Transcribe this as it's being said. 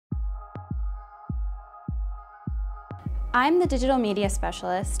I'm the digital media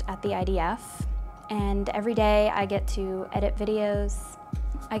specialist at the IDF, and every day I get to edit videos,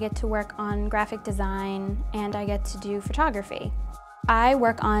 I get to work on graphic design, and I get to do photography. I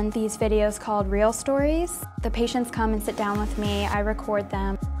work on these videos called Real Stories. The patients come and sit down with me, I record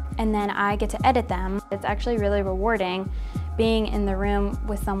them, and then I get to edit them. It's actually really rewarding being in the room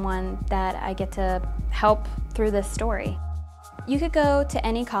with someone that I get to help through this story. You could go to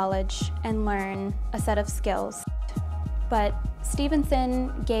any college and learn a set of skills, but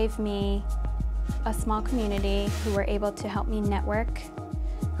Stevenson gave me a small community who were able to help me network,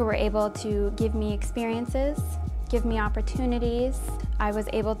 who were able to give me experiences, give me opportunities. I was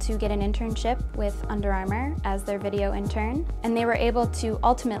able to get an internship with Under Armour as their video intern, and they were able to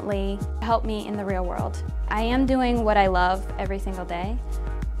ultimately help me in the real world. I am doing what I love every single day,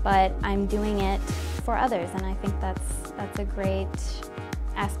 but I'm doing it for others, and I think that's a great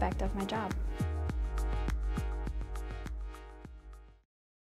aspect of my job.